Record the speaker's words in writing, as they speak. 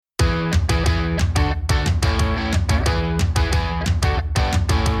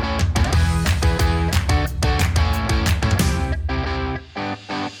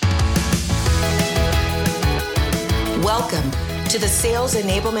Sales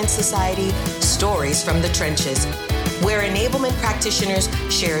Enablement Society Stories from the Trenches, where enablement practitioners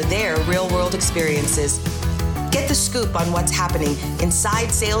share their real-world experiences. Get the scoop on what's happening inside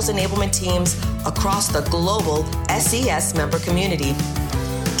sales enablement teams across the global SES member community.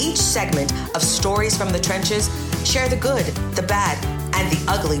 Each segment of Stories from the Trenches share the good, the bad, and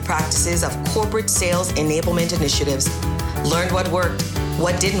the ugly practices of corporate sales enablement initiatives. Learn what worked,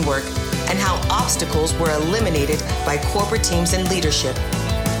 what didn't work, and how obstacles were eliminated by corporate teams and leadership.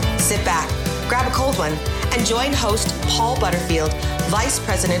 Sit back, grab a cold one, and join host Paul Butterfield, Vice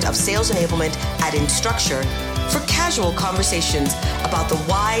President of Sales Enablement at Instructure, for casual conversations about the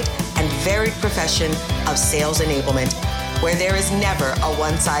wide and varied profession of sales enablement, where there is never a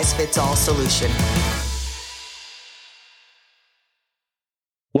one-size-fits-all solution.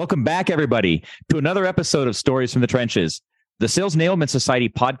 Welcome back, everybody, to another episode of Stories from the Trenches, the Sales Enablement Society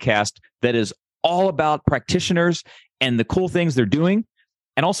podcast that is all about practitioners and the cool things they're doing,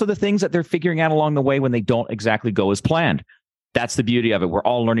 and also the things that they're figuring out along the way when they don't exactly go as planned. That's the beauty of it. We're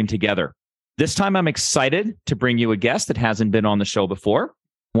all learning together. This time, I'm excited to bring you a guest that hasn't been on the show before.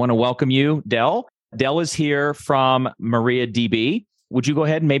 I want to welcome you, Del. Del is here from MariaDB. Would you go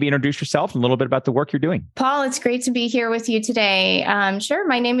ahead and maybe introduce yourself and a little bit about the work you're doing? Paul, it's great to be here with you today. Sure.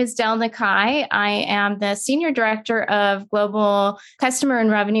 My name is Del Nakai. I am the Senior Director of Global Customer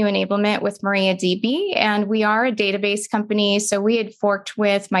and Revenue Enablement with MariaDB, and we are a database company. So we had forked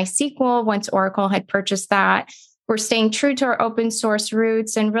with MySQL once Oracle had purchased that. We're staying true to our open source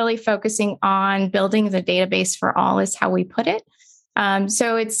roots and really focusing on building the database for all is how we put it.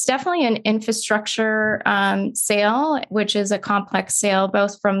 So it's definitely an infrastructure sale, which is a complex sale,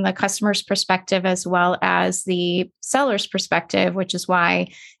 both from the customer's perspective as well as the seller's perspective, which is why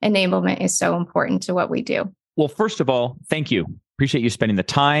enablement is so important to what we do. Well, first of all, thank you. Appreciate you spending the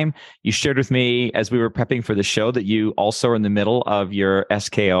time. You shared with me as we were prepping for the show that you also are in the middle of your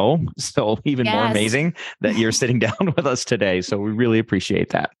SKO. So even more amazing that you're sitting down with us today. So we really appreciate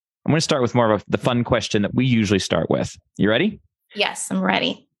that. I'm going to start with more of the fun question that we usually start with. You ready? Yes, I'm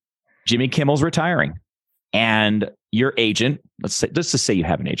ready. Jimmy Kimmel's retiring, and your agent, let's just say you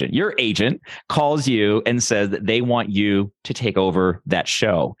have an agent, your agent calls you and says that they want you to take over that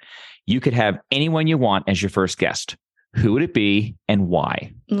show. You could have anyone you want as your first guest. Who would it be and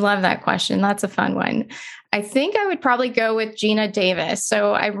why? Love that question. That's a fun one. I think I would probably go with Gina Davis.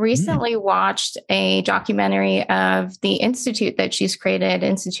 So I recently watched a documentary of the institute that she's created,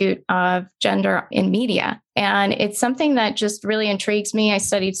 Institute of Gender in Media. And it's something that just really intrigues me. I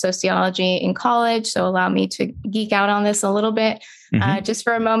studied sociology in college, so allow me to geek out on this a little bit just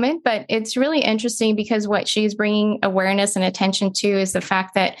for a moment. But it's really interesting because what she's bringing awareness and attention to is the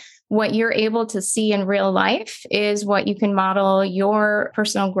fact that what you're able to see in real life is what you can model your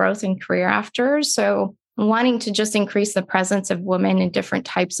personal growth and career after. So wanting to just increase the presence of women in different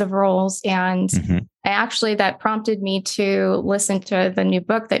types of roles. And actually that prompted me to listen to the new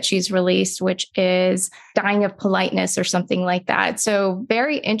book that she's released, which is Dying of Politeness or something like that. So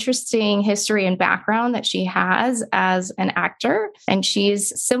very interesting history and background that she has as an actor. And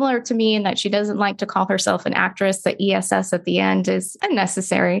she's similar to me in that she doesn't like to call herself an actress. The ESS at the end is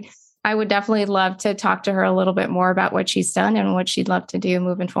unnecessary. I would definitely love to talk to her a little bit more about what she's done and what she'd love to do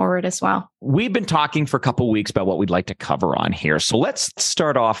moving forward as well. We've been talking for a couple of weeks about what we'd like to cover on here. So let's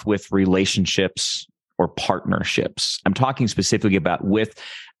start off with relationships or partnerships. I'm talking specifically about with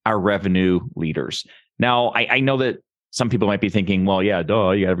our revenue leaders. Now, I know that some people might be thinking, well, yeah, duh,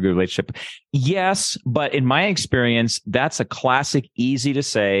 you have a good relationship. Yes, but in my experience, that's a classic, easy to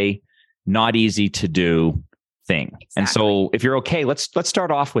say, not easy to do thing. Exactly. And so if you're okay, let's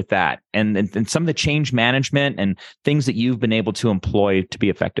start off with that and some of the change management and things that you've been able to employ to be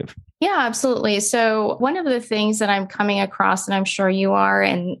effective. Yeah, absolutely. So one of the things that I'm coming across, and I'm sure you are,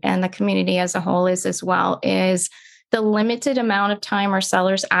 and the community as a whole is as well, is the limited amount of time our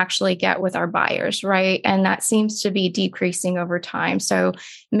sellers actually get with our buyers, right? And that seems to be decreasing over time. So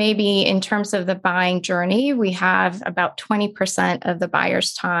maybe in terms of the buying journey, we have about 20% of the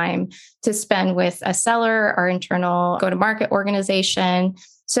buyer's time to spend with a seller, our internal go-to-market organization.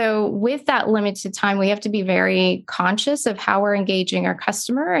 So with that limited time, we have to be very conscious of how we're engaging our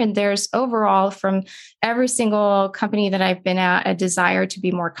customer. And there's overall from every single company that I've been at, a desire to be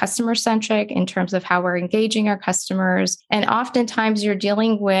more customer-centric in terms of how we're engaging our customers. And oftentimes you're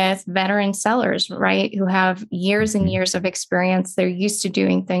dealing with veteran sellers, right, who have years and years of experience. They're used to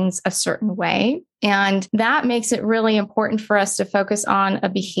doing things a certain way. And that makes it really important for us to focus on a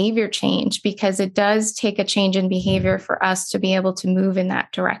behavior change, because it does take a change in behavior for us to be able to move in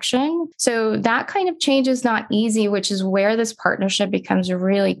that direction. So that kind of change is not easy, which is where this partnership becomes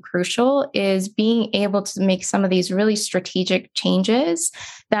really crucial, is being able to make some of these really strategic changes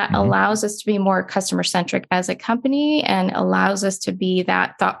that allows us to be more customer centric as a company and allows us to be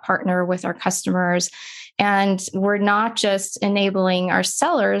that thought partner with our customers. And we're not just enabling our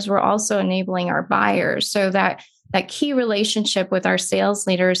sellers, we're also enabling our buyers. So that key relationship with our sales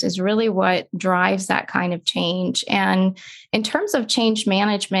leaders is really what drives that kind of change. And in terms of change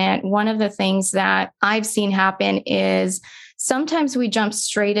management, one of the things that I've seen happen is sometimes we jump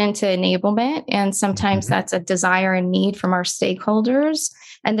straight into enablement, and sometimes that's a desire and need from our stakeholders.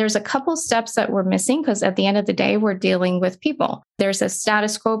 And there's a couple steps that we're missing, because at the end of the day, we're dealing with people. There's a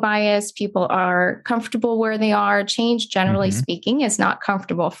status quo bias. People are comfortable where they are. Change, generally speaking, is not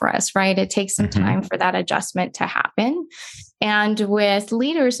comfortable for us, right? It takes some time for that adjustment to happen. And with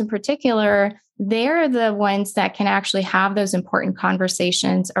leaders in particular, they're the ones that can actually have those important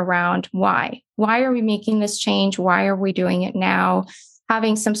conversations around why. Why are we making this change? Why are we doing it now?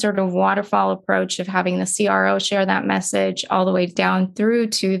 Having some sort of waterfall approach of having the CRO share that message all the way down through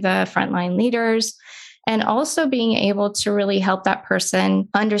to the frontline leaders, and also being able to really help that person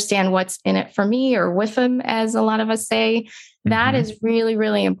understand what's in it for me, or with them, as a lot of us say. That is really,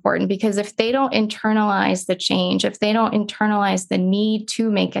 really important, because if they don't internalize the change, if they don't internalize the need to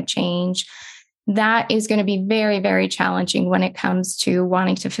make a change, that is going to be very, very challenging when it comes to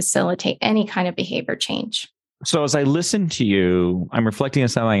wanting to facilitate any kind of behavior change. So as I listen to you, I'm reflecting on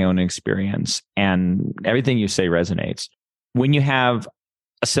some of my own experience, and everything you say resonates. When you have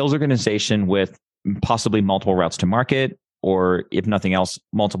a sales organization with possibly multiple routes to market, or if nothing else,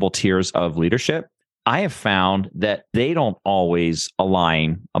 multiple tiers of leadership, I have found that they don't always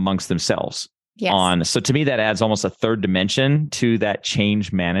align amongst themselves. Yes. So to me, that adds almost a third dimension to that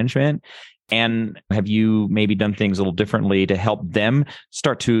change management. And have you maybe done things a little differently to help them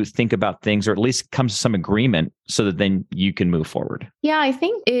start to think about things, or at least come to some agreement so that then you can move forward? Yeah, I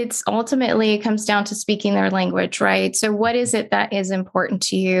think it comes down to speaking their language, right? So what is it that is important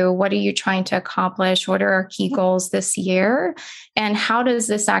to you? What are you trying to accomplish? What are our key goals this year? And how does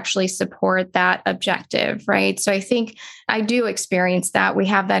this actually support that objective, right? So I think I do experience that. We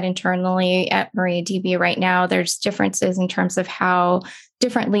have that internally at MariaDB right now. There's differences in terms of how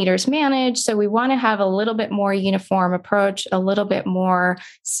different leaders manage. So we want to have a little bit more uniform approach, a little bit more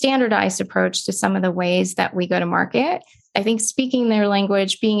standardized approach to some of the ways that we go to market. I think speaking their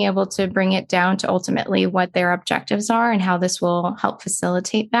language, being able to bring it down to ultimately what their objectives are and how this will help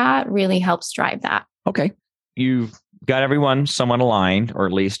facilitate that really helps drive that. Okay. You've got everyone somewhat aligned, or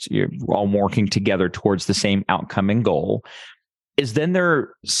at least you're all working together towards the same outcome and goal. Is then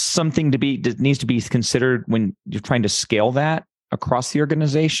there something that needs to be considered when you're trying to scale that across the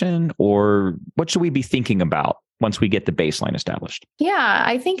organization, or what should we be thinking about once we get the baseline established? Yeah,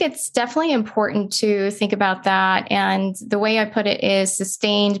 I think it's definitely important to think about that. And the way I put it is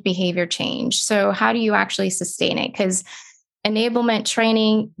sustained behavior change. So how do you actually sustain it? Because enablement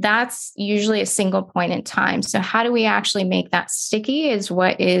training, that's usually a single point in time. So how do we actually make that sticky is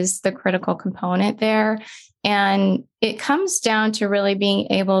what is the critical component there. And it comes down to really being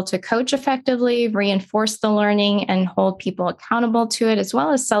able to coach effectively, reinforce the learning, and hold people accountable to it, as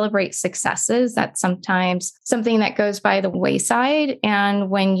well as celebrate successes. That's sometimes something that goes by the wayside. And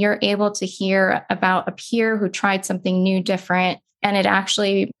when you're able to hear about a peer who tried something new, different, and it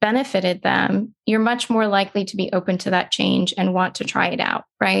actually benefited them, you're much more likely to be open to that change and want to try it out,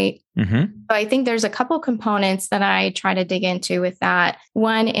 right? So I think there's a couple components that I try to dig into with that.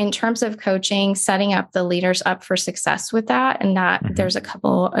 One, in terms of coaching, setting up the leaders up for success with that. And that there's a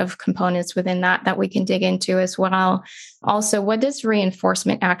couple of components within that we can dig into as well. Also, what does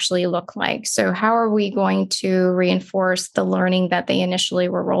reinforcement actually look like? So how are we going to reinforce the learning that they initially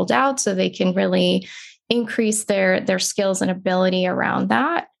were rolled out so they can really increase their skills and ability around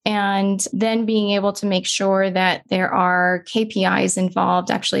that? And then being able to make sure that there are KPIs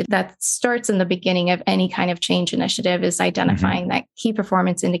involved. Actually, that starts in the beginning of any kind of change initiative, is identifying that key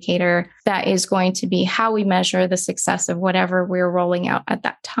performance indicator that is going to be how we measure the success of whatever we're rolling out at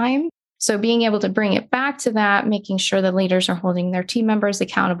that time. So being able to bring it back to that, making sure the leaders are holding their team members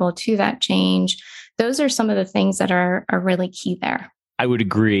accountable to that change. Those are some of the things that are really key there. I would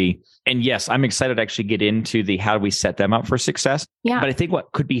agree. And yes, I'm excited to actually get into the how do we set them up for success. Yeah. But I think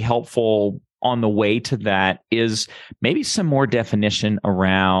what could be helpful on the way to that is maybe some more definition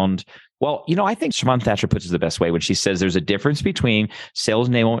around, well, I think Siobhan Thatcher puts it the best way when she says there's a difference between sales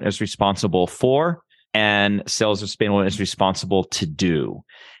enablement is responsible for and sales sustainable is responsible to do,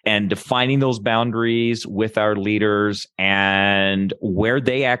 and defining those boundaries with our leaders and where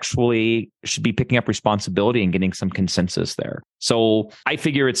they actually should be picking up responsibility and getting some consensus there. So I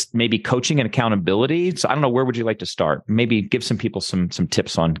figure it's maybe coaching and accountability. So I don't know, where would you like to start? Maybe give some people some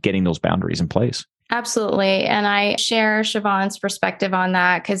tips on getting those boundaries in place. Absolutely. And I share Siobhan's perspective on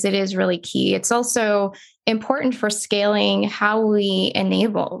that because it is really key. It's also important for scaling how we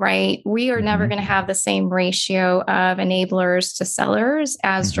enable, right? We are never going to have the same ratio of enablers to sellers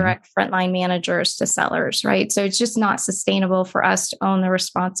as direct frontline managers to sellers, right? So it's just not sustainable for us to own the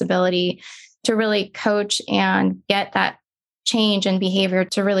responsibility to really coach and get that change in behavior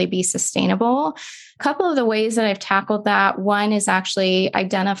to really be sustainable. A couple of the ways that I've tackled that, one is actually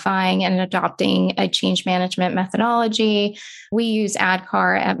identifying and adopting a change management methodology. We use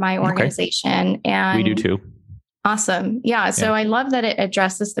ADKAR at my organization. And we do too. Awesome. Yeah. So I love that it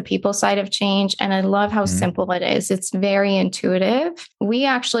addresses the people side of change. And I love how simple it is. It's very intuitive. We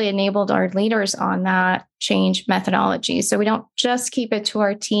actually enabled our leaders on that change methodology. So we don't just keep it to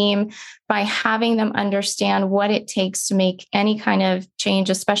our team by having them understand what it takes to make any kind of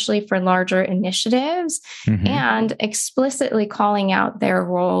change, especially for larger initiatives, and explicitly calling out their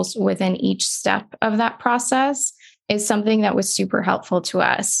roles within each step of that process is something that was super helpful to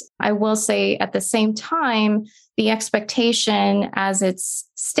us. I will say at the same time, the expectation, as it's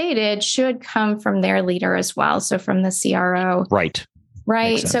stated, should come from their leader as well. So from the CRO.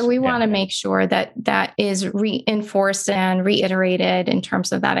 Right. So we want to make sure that that is reinforced and reiterated in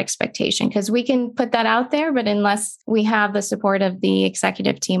terms of that expectation, because we can put that out there, but unless we have the support of the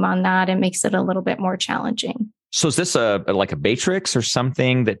executive team on that, it makes it a little bit more challenging. So is this like a matrix or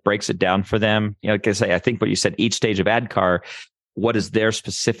something that breaks it down for them? You know, because I think what you said, each stage of ADKAR, what is their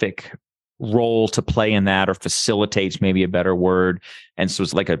specific role to play in that, or facilitates, maybe a better word? And so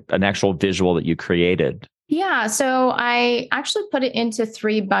it's like an actual visual that you created. Yeah. So I actually put it into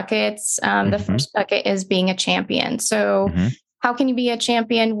 3 buckets. The first bucket is being a champion. So how can you be a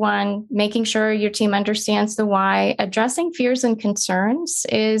champion? 1, making sure your team understands the why. Addressing fears and concerns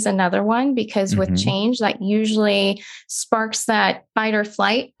is another one, because with change, that usually sparks that fight or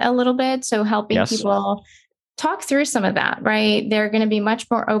flight a little bit. So helping people talk through some of that, right? They're going to be much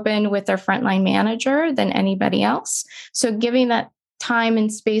more open with their frontline manager than anybody else. So giving that time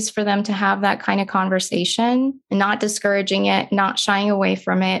and space for them to have that kind of conversation, not discouraging it, not shying away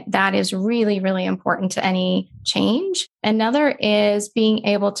from it, that is really, really important to any change. Another is being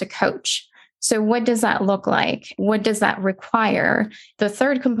able to coach. So what does that look like? What does that require? The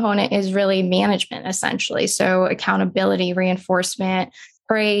third component is really management, essentially. So accountability, reinforcement,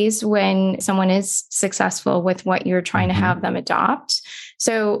 praise when someone is successful with what you're trying to have them adopt.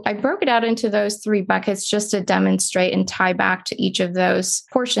 So I broke it out into those 3 buckets just to demonstrate and tie back to each of those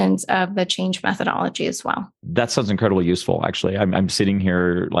portions of the change methodology as well. That sounds incredibly useful, actually. I'm sitting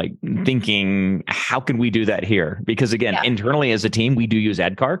here like thinking, how can we do that here? Because again, internally as a team, we do use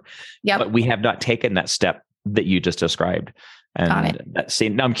ADKAR, but we have not taken that step that you just described. And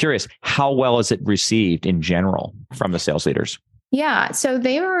now I'm curious, how well is it received in general from the sales leaders? Yeah, so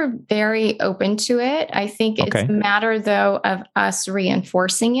they were very open to it. I think it's a matter, though, of us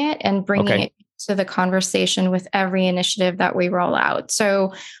reinforcing it and bringing it to the conversation with every initiative that we roll out.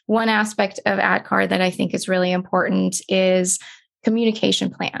 So one aspect of ADKAR that I think is really important is communication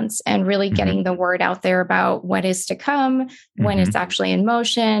plans and really getting the word out there about what is to come, when it's actually in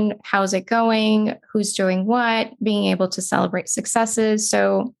motion, how's it going, who's doing what, being able to celebrate successes.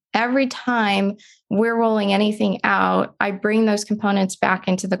 So every time we're rolling anything out, I bring those components back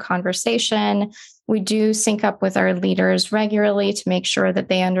into the conversation. We do sync up with our leaders regularly to make sure that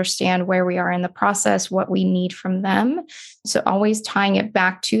they understand where we are in the process, what we need from them. So always tying it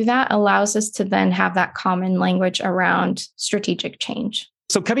back to that allows us to then have that common language around strategic change.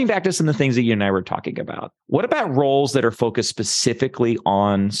 So coming back to some of the things that you and I were talking about, what about roles that are focused specifically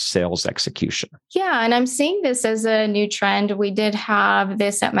on sales execution? Yeah, and I'm seeing this as a new trend. We did have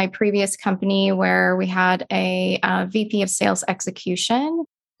this at my previous company where we had a VP of sales execution.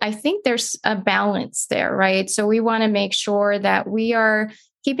 I think there's a balance there, right? So we want to make sure that we are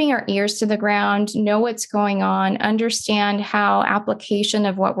keeping our ears to the ground, know what's going on, understand how application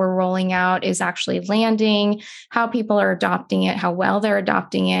of what we're rolling out is actually landing, how people are adopting it, how well they're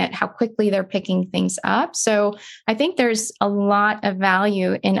adopting it, how quickly they're picking things up. So I think there's a lot of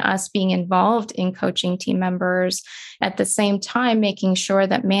value in us being involved in coaching team members, at the same time, making sure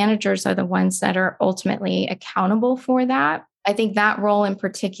that managers are the ones that are ultimately accountable for that. I think that role in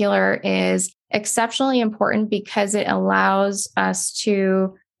particular is exceptionally important because it allows us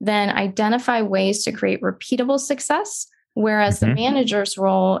to then identify ways to create repeatable success, whereas the manager's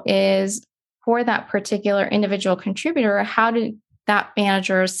role is for that particular individual contributor, how do that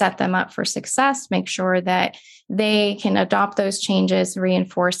manager set them up for success, make sure that they can adopt those changes,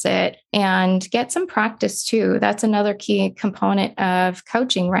 reinforce it, and get some practice too. That's another key component of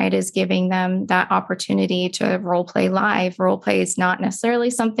coaching, right? Is giving them that opportunity to role play live. Role play is not necessarily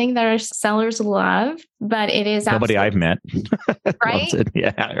something that our sellers love, but it is nobody I've met right? loves it.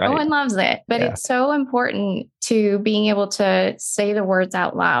 Yeah, right. No one loves it, but it's so important to being able to say the words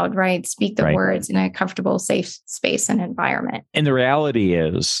out loud, right? Speak the words in a comfortable, safe space and environment. And the reality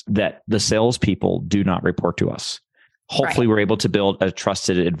is that the salespeople do not report to us. Hopefully, we're able to build a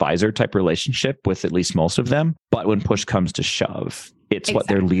trusted advisor type relationship with at least most of them. But when push comes to shove, it's what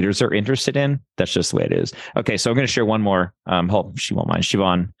their leaders are interested in. That's just the way it is. Okay, so I'm going to share one more, hope she won't mind,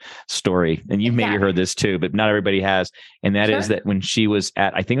 Siobhan story. And you've maybe heard this too, but not everybody has. And that is that when she was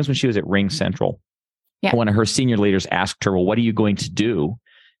at, I think it was when she was at Ring Central, one of her senior leaders asked her, well, what are you going to do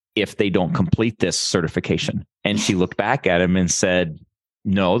if they don't complete this certification? And she looked back at him and said,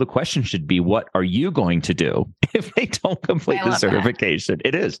 no, the question should be, what are you going to do if they don't complete the certification? That.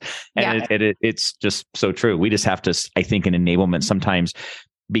 It is. And it's just so true. We just have to, I think, in enablement sometimes,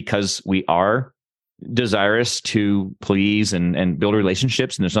 because we are desirous to please and build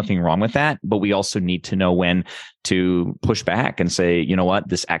relationships, and there's nothing wrong with that. But we also need to know when to push back and say, you know what,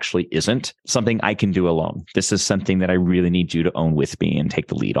 this actually isn't something I can do alone. This is something that I really need you to own with me and take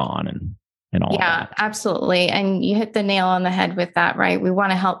the lead on and all. Yeah, absolutely. And you hit the nail on the head with that, right? We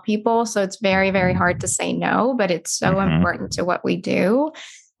want to help people. So it's very, very hard to say no, but it's so important to what we do.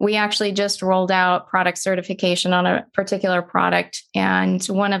 We actually just rolled out product certification on a particular product. And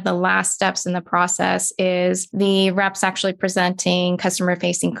one of the last steps in the process is the reps actually presenting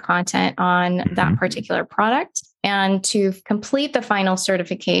customer-facing content on that particular product. And to complete the final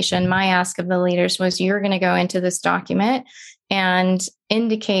certification, my ask of the leaders was, you're going to go into this document and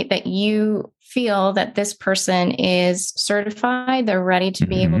indicate that you feel that this person is certified, they're ready to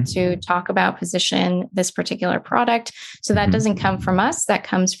be able to talk about, position this particular product. So that doesn't come from us. That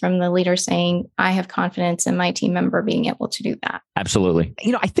comes from the leader saying, I have confidence in my team member being able to do that. Absolutely.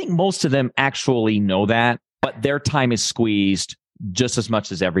 I think most of them actually know that, but their time is squeezed just as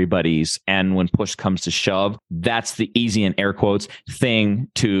much as everybody's. And when push comes to shove, that's the easy, in air quotes, thing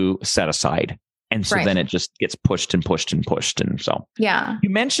to set aside. And so then it just gets pushed and pushed and pushed. And so, you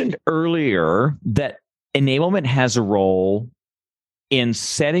mentioned earlier that enablement has a role in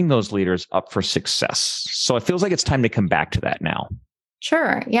setting those leaders up for success. So it feels like it's time to come back to that now.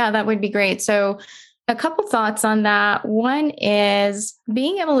 Sure. Yeah, that would be great. So a couple thoughts on that. One is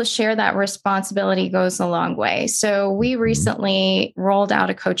being able to share that responsibility goes a long way. So we recently rolled out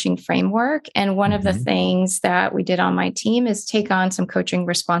a coaching framework. And one of the things that we did on my team is take on some coaching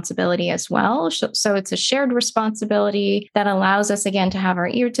responsibility as well. So it's a shared responsibility that allows us, again, to have our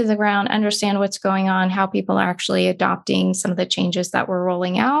ear to the ground, understand what's going on, how people are actually adopting some of the changes that we're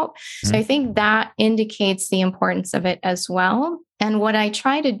rolling out. So I think that indicates the importance of it as well. And what I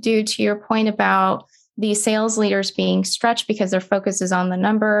try to do, to your point about the sales leaders being stretched because their focus is on the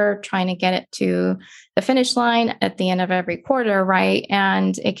number, trying to get it to the finish line at the end of every quarter, right?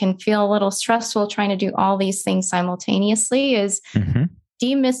 And it can feel a little stressful trying to do all these things simultaneously, is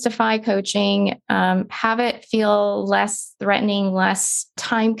demystify coaching, have it feel less threatening, less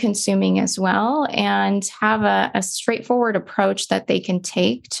time consuming as well, and have a straightforward approach that they can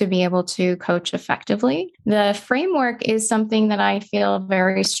take to be able to coach effectively. The framework is something that I feel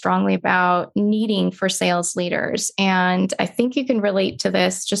very strongly about needing for sales leaders. And I think you can relate to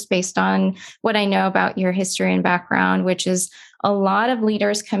this just based on what I know about your history and background, which is a lot of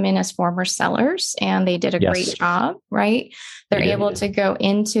leaders come in as former sellers and they did a great job, right? They're able to go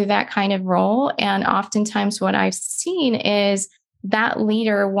into that kind of role. And oftentimes what I've seen is that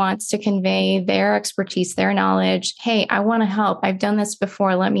leader wants to convey their expertise, their knowledge. Hey, I want to help. I've done this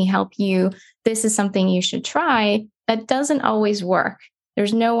before. Let me help you. This is something you should try. That doesn't always work.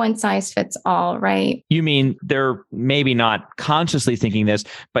 There's no one size fits all, right? You mean they're maybe not consciously thinking this,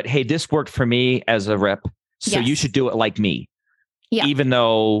 but hey, this worked for me as a rep, so you should do it like me. Yeah. Even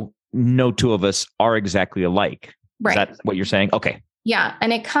though no two of us are exactly alike. Right. Is that what you're saying? Okay. Yeah.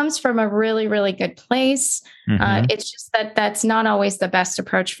 And it comes from a really, really good place. It's just that that's not always the best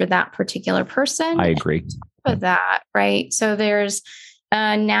approach for that particular person. I agree. With that, right? So there's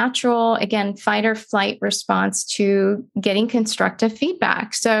a natural, again, fight or flight response to getting constructive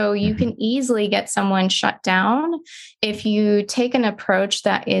feedback. So you can easily get someone shut down if you take an approach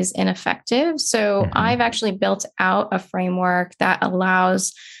that is ineffective. So I've actually built out a framework that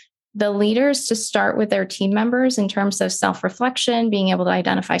allows the leaders to start with their team members in terms of self-reflection, being able to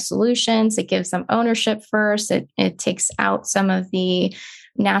identify solutions. It gives them ownership first. It takes out some of the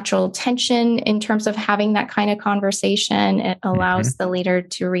natural tension in terms of having that kind of conversation. It allows the leader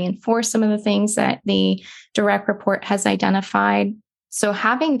to reinforce some of the things that the direct report has identified. So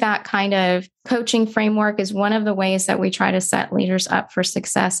having that kind of coaching framework is one of the ways that we try to set leaders up for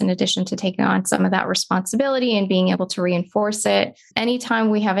success, in addition to taking on some of that responsibility and being able to reinforce it. Anytime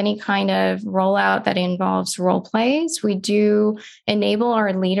we have any kind of rollout that involves role plays, we do enable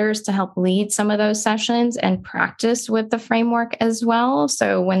our leaders to help lead some of those sessions and practice with the framework as well.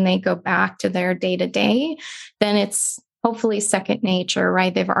 So when they go back to their day-to-day, then it's hopefully second nature,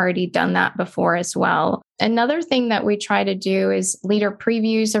 right? They've already done that before as well. Another thing that we try to do is leader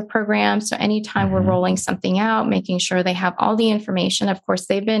previews of programs. So anytime we're rolling something out, making sure they have all the information. Of course,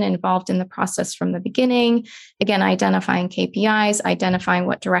 they've been involved in the process from the beginning. Again, identifying KPIs, identifying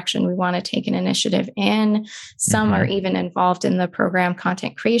what direction we want to take an initiative in. Some are even involved in the program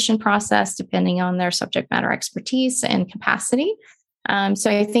content creation process, depending on their subject matter expertise and capacity.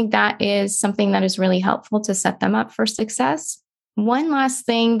 So I think that is something that is really helpful to set them up for success. One last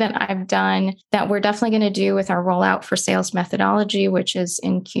thing that I've done that we're definitely going to do with our rollout for sales methodology, which is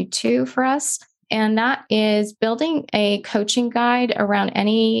in Q2 for us, and that is building a coaching guide around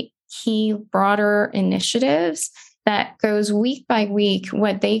any key broader initiatives that goes week by week,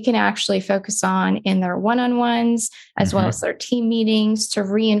 what they can actually focus on in their one-on-ones, as well as their team meetings, to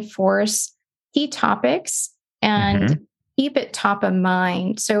reinforce key topics and keep it top of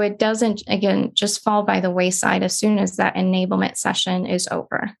mind. So it doesn't, again, just fall by the wayside as soon as that enablement session is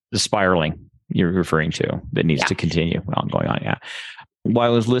over. The spiraling you're referring to that needs to continue ongoing on. Yeah. While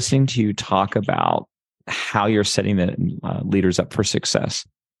I was listening to you talk about how you're setting the leaders up for success,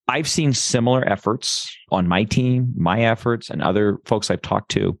 I've seen similar efforts on my team, my efforts, and other folks I've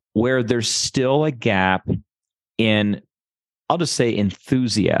talked to, where there's still a gap in, I'll just say,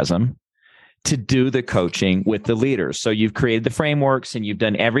 enthusiasm to do the coaching with the leaders. So you've created the frameworks and you've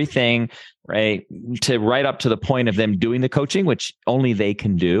done everything, right, to right up to the point of them doing the coaching, which only they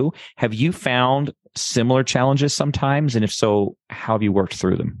can do. Have you found similar challenges sometimes? And if so, how have you worked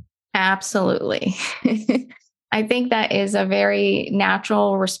through them? Absolutely. I think that is a very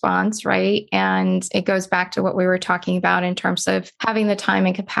natural response, right? And it goes back to what we were talking about in terms of having the time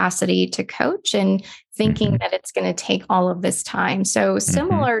and capacity to coach and thinking that it's going to take all of this time. So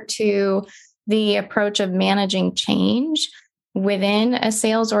similar to the approach of managing change within a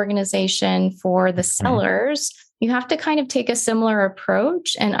sales organization for the sellers, you have to kind of take a similar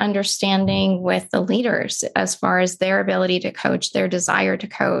approach and understanding with the leaders as far as their ability to coach, their desire to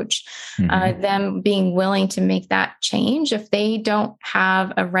coach, them being willing to make that change. If they don't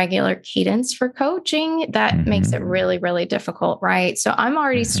have a regular cadence for coaching, that makes it really, really difficult, right? So I'm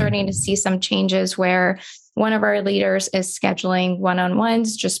already starting to see some changes where one of our leaders is scheduling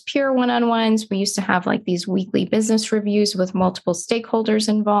one-on-ones, just pure one-on-ones. We used to have like these weekly business reviews with multiple stakeholders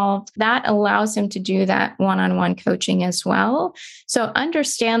involved. That allows him to do that one-on-one coaching as well. So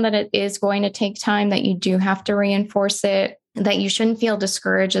understand that it is going to take time, that you do have to reinforce it, that you shouldn't feel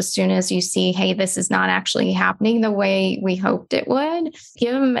discouraged as soon as you see, hey, this is not actually happening the way we hoped it would.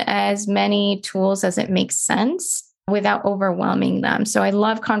 Give them as many tools as it makes sense without overwhelming them. So I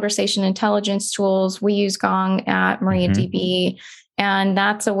love conversation intelligence tools. We use Gong at MariaDB, and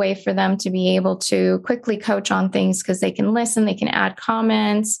that's a way for them to be able to quickly coach on things because they can listen, they can add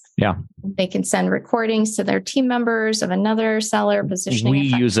comments. Yeah. They can send recordings to their team members of another seller positioning. We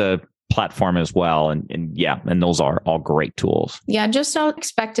use a platform as well. And those are all great tools. Yeah. Just don't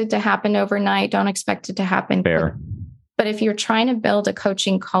expect it to happen overnight. Don't expect it to happen quick. But if you're trying to build a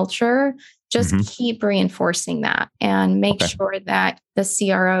coaching culture, just keep reinforcing that and make sure that the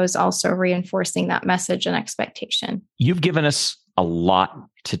CRO is also reinforcing that message and expectation. You've given us a lot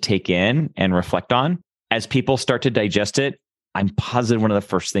to take in and reflect on. As people start to digest it, I'm positive one of the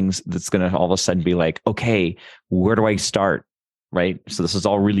first things that's going to all of a sudden be like, okay, where do I start? Right? So this is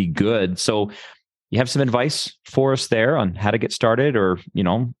all really good. So you have some advice for us there on how to get started or,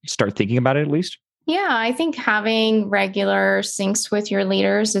 start thinking about it at least? Yeah, I think having regular syncs with your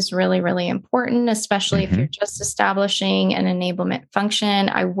leaders is really, really important, especially if you're just establishing an enablement function.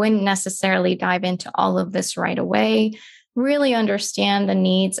 I wouldn't necessarily dive into all of this right away. Really understand the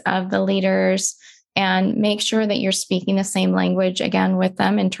needs of the leaders and make sure that you're speaking the same language again with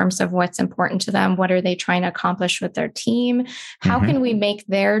them in terms of what's important to them. What are they trying to accomplish with their team? How can we make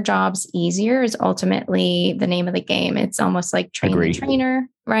their jobs easier is ultimately the name of the game. It's almost like train the trainer,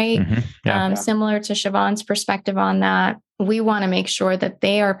 right? Similar to Siobhan's perspective on that. we want to make sure that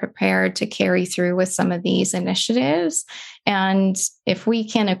they are prepared to carry through with some of these initiatives. And if we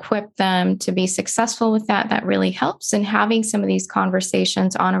can equip them to be successful with that, that really helps. And having some of these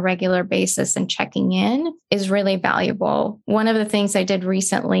conversations on a regular basis and checking in is really valuable. One of the things I did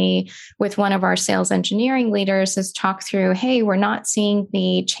recently with one of our sales engineering leaders is talk through, hey, we're not seeing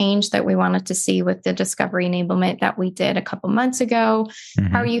the change that we wanted to see with the discovery enablement that we did a couple months ago.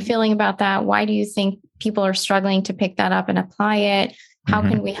 How are you feeling about that? Why do you think people are struggling to pick that up and apply it? How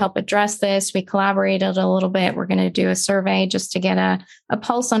can we help address this? We collaborated a little bit. We're going to do a survey just to get a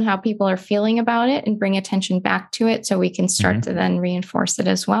pulse on how people are feeling about it and bring attention back to it so we can start to then reinforce it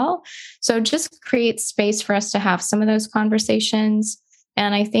as well. So just create space for us to have some of those conversations.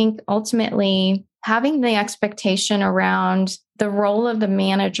 And I think ultimately having the expectation around the role of the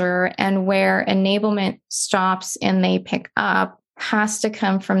manager and where enablement stops and they pick up has to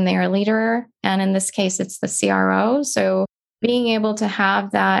come from their leader. And in this case, it's the CRO. So being able to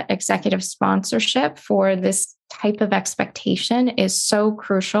have that executive sponsorship for this type of expectation is so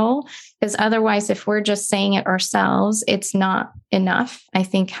crucial, because otherwise, if we're just saying it ourselves, it's not enough. I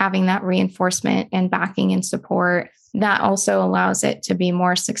think having that reinforcement and backing and support, that also allows it to be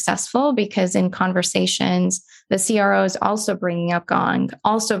more successful, because in conversations, the CRO is also bringing up Gong,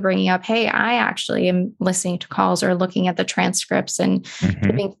 also bringing up, hey, I actually am listening to calls or looking at the transcripts and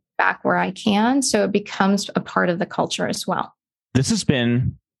giving back where I can. So it becomes a part of the culture as well. This has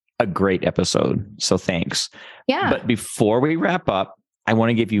been a great episode. So thanks. Yeah. But before we wrap up, I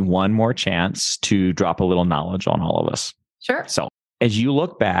want to give you one more chance to drop a little knowledge on all of us. Sure. So as you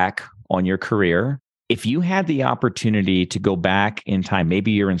look back on your career, if you had the opportunity to go back in time,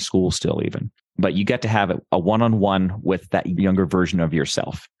 maybe you're in school still even, but you get to have a one-on-one with that younger version of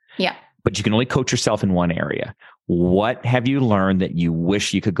yourself. Yeah. But you can only coach yourself in one area. What have you learned that you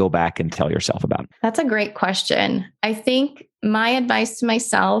wish you could go back and tell yourself about? That's a great question. I think my advice to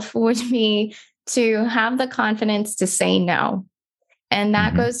myself would be to have the confidence to say no. And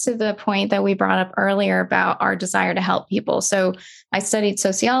that goes to the point that we brought up earlier about our desire to help people. So I studied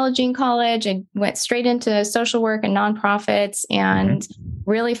sociology in college and went straight into social work and nonprofits and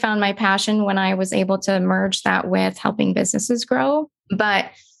really found my passion when I was able to merge that with helping businesses grow. But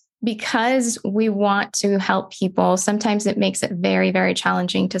because we want to help people, sometimes it makes it very, very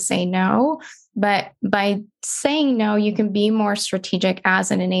challenging to say no. But by saying no, you can be more strategic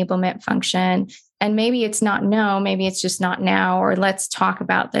as an enablement function. And maybe it's not no, maybe it's just not now, or let's talk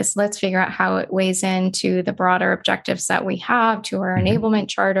about this. Let's figure out how it weighs into the broader objectives that we have to our enablement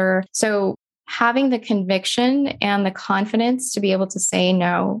charter. So having the conviction and the confidence to be able to say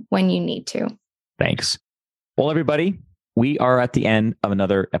no when you need to. Thanks. Well, everybody, we are at the end of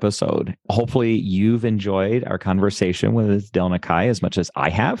another episode. Hopefully you've enjoyed our conversation with Del Nakai as much as I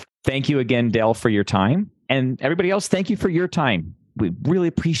have. Thank you again, Del, for your time. And everybody else, thank you for your time. We really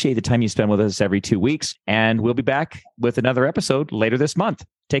appreciate the time you spend with us every 2 weeks. And we'll be back with another episode later this month.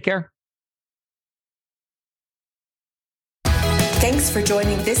 Take care. Thanks for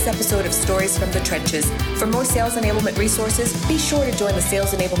joining this episode of Stories from the Trenches. For more sales enablement resources, be sure to join the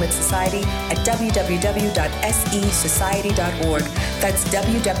Sales Enablement Society at www.sesociety.org. That's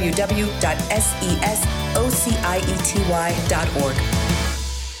www.sesociety.org.